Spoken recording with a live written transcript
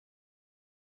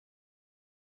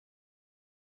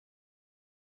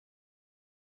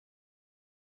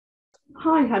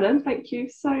Hi, Helen. Thank you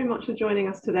so much for joining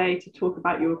us today to talk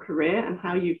about your career and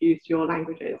how you've used your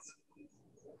languages.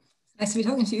 Nice to be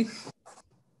talking to you.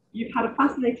 You've had a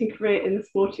fascinating career in the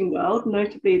sporting world,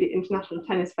 notably the International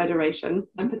Tennis Federation,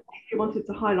 and particularly wanted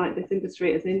to highlight this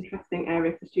industry as an interesting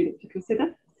area for students to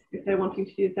consider if they're wanting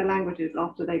to use their languages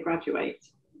after they graduate.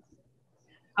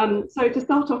 So to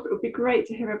start off, it would be great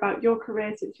to hear about your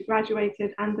career since you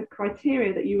graduated and the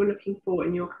criteria that you were looking for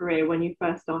in your career when you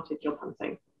first started job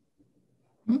hunting.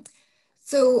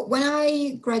 So when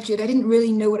I graduated, I didn't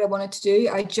really know what I wanted to do.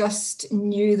 I just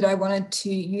knew that I wanted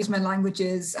to use my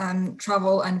languages,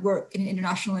 travel and work in an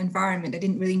international environment. I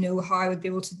didn't really know how I would be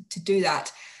able to do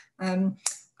that.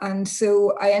 And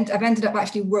so I've ended up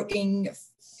actually working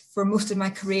for most of my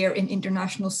career in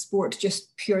international sport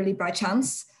just purely by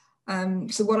chance.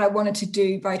 So what I wanted to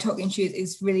do by talking to you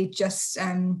is really just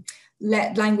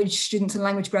let language students and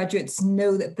language graduates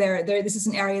know that this is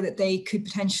an area that they could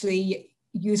potentially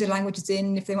use their languages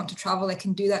in. If they want to travel, they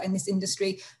can do that in this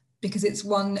industry because it's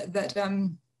one that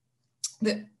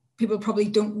that people probably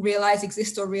don't realize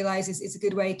exists or realize is a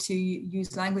good way to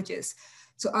use languages.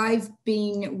 So I've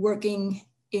been working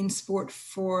in sport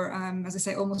for, as I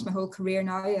say, almost my whole career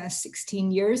now,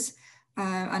 16 years.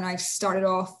 And I've started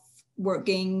off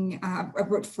working, I've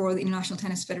worked for the International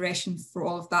Tennis Federation for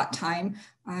all of that time.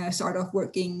 I started off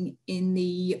working in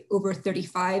the over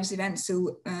 35s event,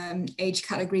 so age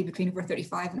category between over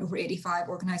 35 and over 85,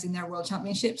 organising their world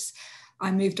championships. I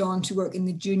moved on to work in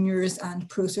the juniors and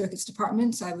pro circuits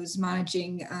departments. I was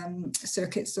managing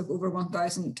circuits of over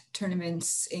 1,000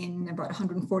 tournaments in about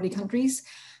 140 countries.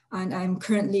 And I'm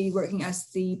currently working as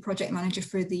the project manager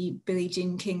for the Billie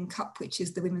Jean King Cup, which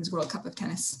is the Women's World Cup of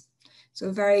Tennis. So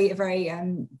a very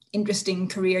interesting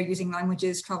career using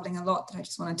languages, traveling a lot that I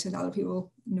just wanted to let other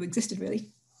people know existed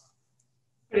really.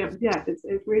 Brilliant. Yeah,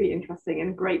 it's really interesting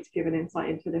and great to give an insight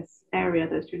into this area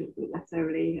that students wouldn't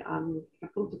necessarily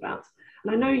have thought about.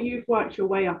 And I know you've worked your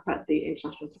way up at the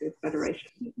International Tennis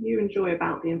Federation. What do you enjoy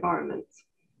about the environment?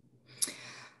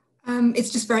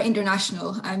 It's just very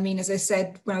international. I mean, as I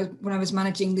said, when I was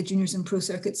managing the juniors and pro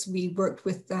circuits, we worked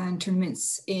with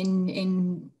tournaments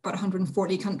in about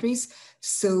 140 countries.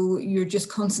 So you're just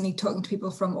constantly talking to people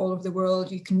from all over the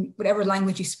world. You can, whatever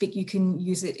language you speak, you can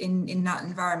use it in that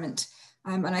environment.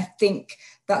 And I think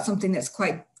that's something that's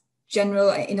quite general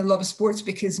in a lot of sports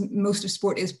because most of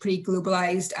sport is pretty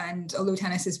globalized. And although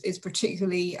tennis is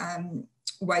particularly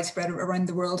widespread around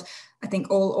the world, I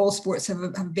think all sports have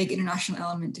a big international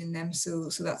element in them. So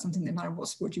that's something that no matter what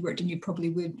sport you worked in, you probably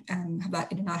would have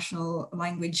that international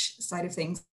language side of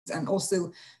things. And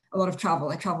also a lot of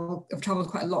travel. I've traveled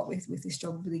quite a lot with this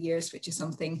job over the years, which is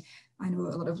something I know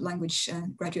a lot of language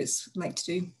graduates like to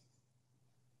do.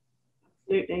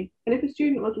 Absolutely. And if a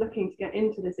student was looking to get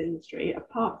into this industry,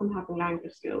 apart from having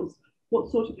language skills, what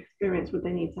sort of experience would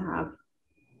they need to have?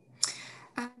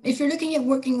 If you're looking at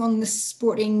working on the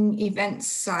sporting events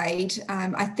side,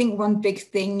 I think one big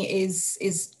thing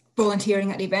is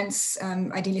volunteering at events,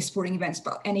 ideally sporting events,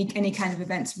 but any kind of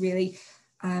events really,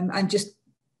 and just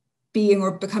being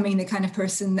or becoming the kind of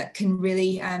person that can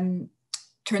really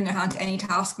turn their hand to any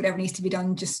task, whatever needs to be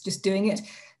done, just doing it.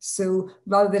 So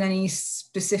rather than any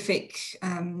specific,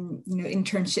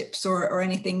 internships or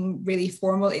anything really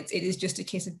formal, it is just a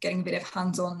case of getting a bit of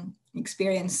hands-on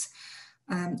experience.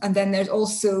 And then there's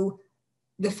also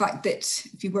the fact that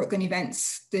if you work on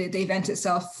events, the event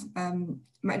itself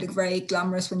might look very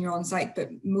glamorous when you're on site, but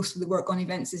most of the work on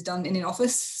events is done in an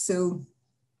office. So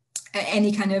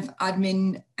any kind of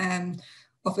admin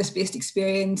office-based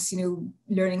experience,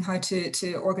 learning how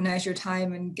to organize your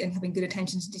time and having good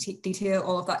attention to detail,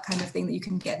 all of that kind of thing that you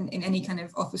can get in any kind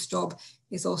of office job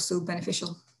is also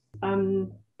beneficial.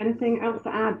 Anything else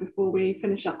to add before we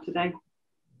finish up today?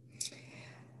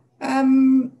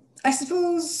 I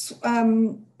suppose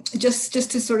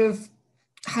just to sort of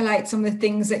highlight some of the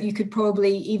things that you could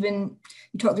probably you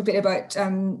talked a bit about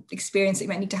experience that you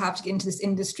might need to have to get into this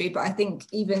industry, but I think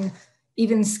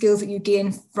even skills that you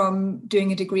gain from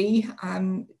doing a degree,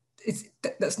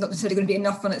 that's not necessarily going to be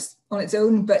enough on its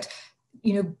own, but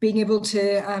being able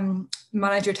to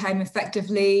manage your time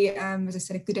effectively, as I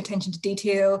said, a good attention to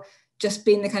detail, just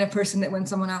being the kind of person that when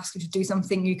someone asks you to do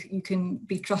something, you can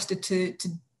be trusted to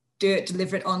do it,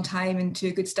 deliver it on time and to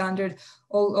a good standard,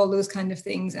 all those kind of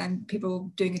things. And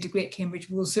people doing a degree at Cambridge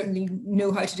will certainly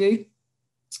know how to do.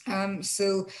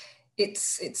 So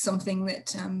it's something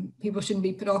that people shouldn't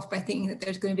be put off by thinking that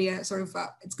there's going to be it's going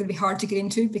to be hard to get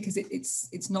into, because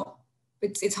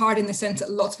it's hard in the sense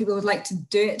that lots of people would like to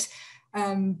do it.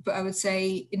 But I would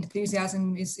say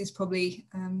enthusiasm is probably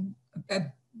a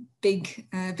big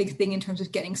thing in terms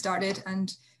of getting started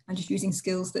and just using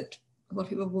skills that a lot of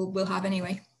people will have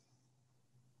anyway.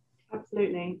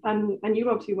 Absolutely. And you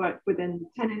obviously work within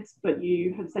tennis, but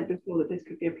you have said before that this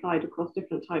could be applied across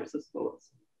different types of sports.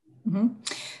 Mm-hmm.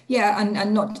 Yeah,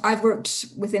 and not, I've worked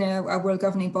within a world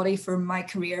governing body for my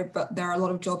career, but there are a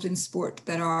lot of jobs in sport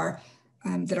that are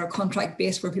contract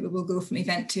based, where people will go from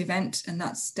event to event, and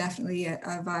that's definitely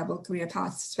a viable career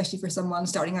path, especially for someone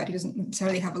starting out who doesn't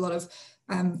necessarily have a lot of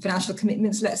financial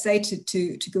commitments, let's say,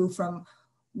 to go from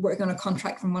working on a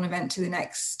contract from one event to the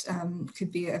next.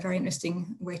 Could be a very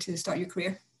interesting way to start your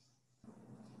career.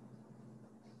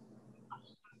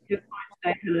 Good point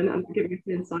today, Helen, and for giving us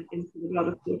an insight into the world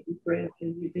of sport and careers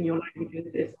and using your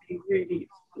languages. It's been really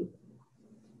useful.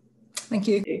 Thank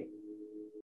you.